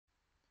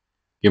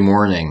Good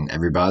morning,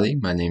 everybody.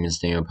 My name is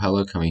Daniel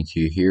Pella, coming to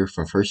you here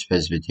from First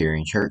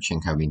Presbyterian Church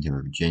in Covington,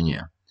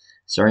 Virginia.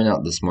 Starting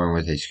out this morning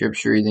with a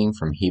scripture reading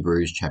from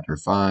Hebrews chapter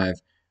 5,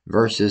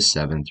 verses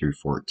 7 through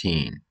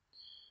 14.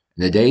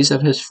 In the days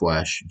of his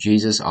flesh,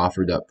 Jesus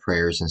offered up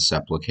prayers and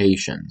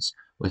supplications,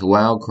 with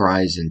loud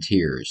cries and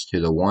tears,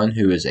 to the one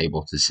who is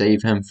able to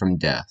save him from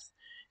death,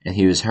 and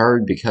he was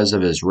heard because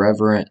of his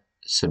reverent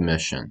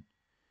submission.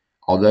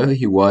 Although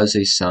he was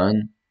a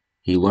son,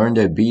 he learned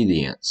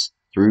obedience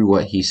through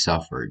what he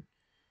suffered.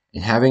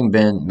 And having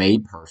been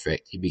made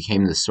perfect, he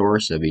became the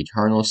source of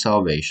eternal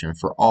salvation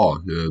for all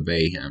who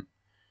obey him.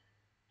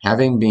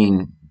 Having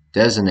been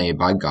designated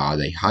by God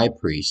a high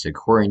priest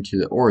according to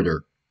the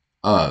order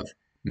of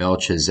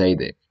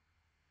Melchizedek.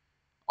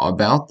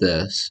 About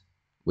this,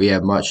 we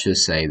have much to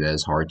say that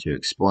is hard to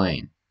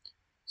explain,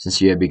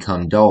 since you have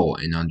become dull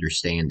in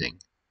understanding.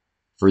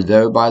 For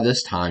though by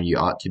this time you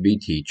ought to be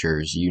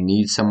teachers, you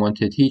need someone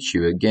to teach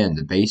you again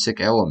the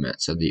basic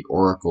elements of the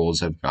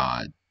oracles of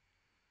God.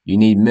 You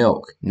need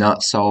milk,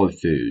 not solid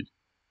food,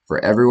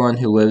 for everyone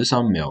who lives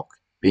on milk,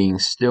 being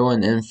still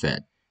an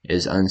infant,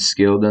 is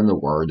unskilled in the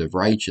word of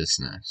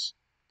righteousness.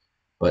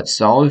 But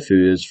solid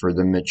food is for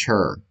the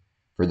mature,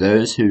 for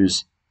those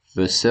whose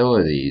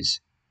faculties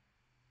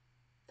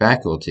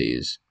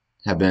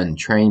have been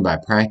trained by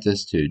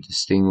practice to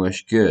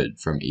distinguish good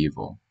from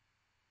evil.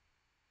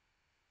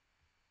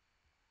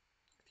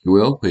 If you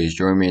will, please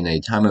join me in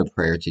a time of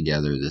prayer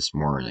together this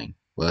morning.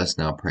 Let us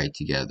now pray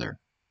together.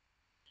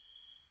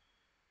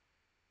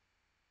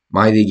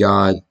 Mighty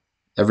God,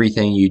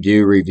 everything you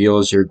do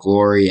reveals your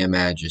glory and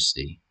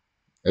majesty.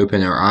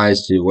 Open our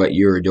eyes to what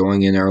you are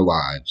doing in our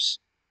lives.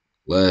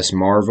 Let us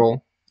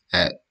marvel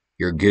at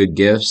your good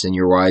gifts and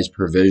your wise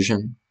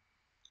provision.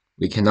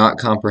 We cannot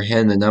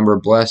comprehend the number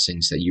of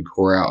blessings that you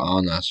pour out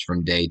on us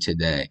from day to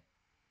day.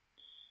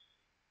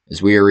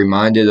 As we are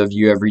reminded of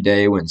you every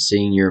day when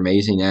seeing your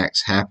amazing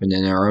acts happen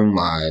in our own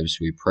lives,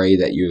 we pray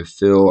that you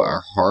fill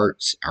our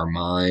hearts, our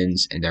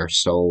minds, and our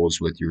souls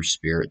with your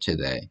Spirit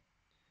today.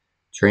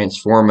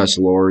 Transform us,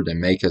 Lord, and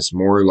make us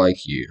more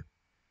like you.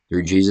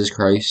 Through Jesus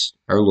Christ,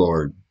 our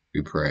Lord,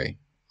 we pray.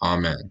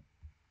 Amen.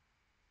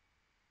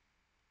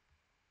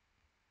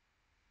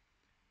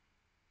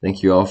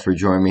 Thank you all for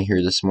joining me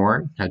here this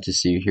morning. Hope to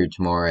see you here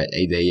tomorrow at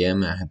 8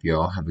 a.m. I hope you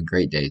all have a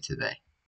great day today.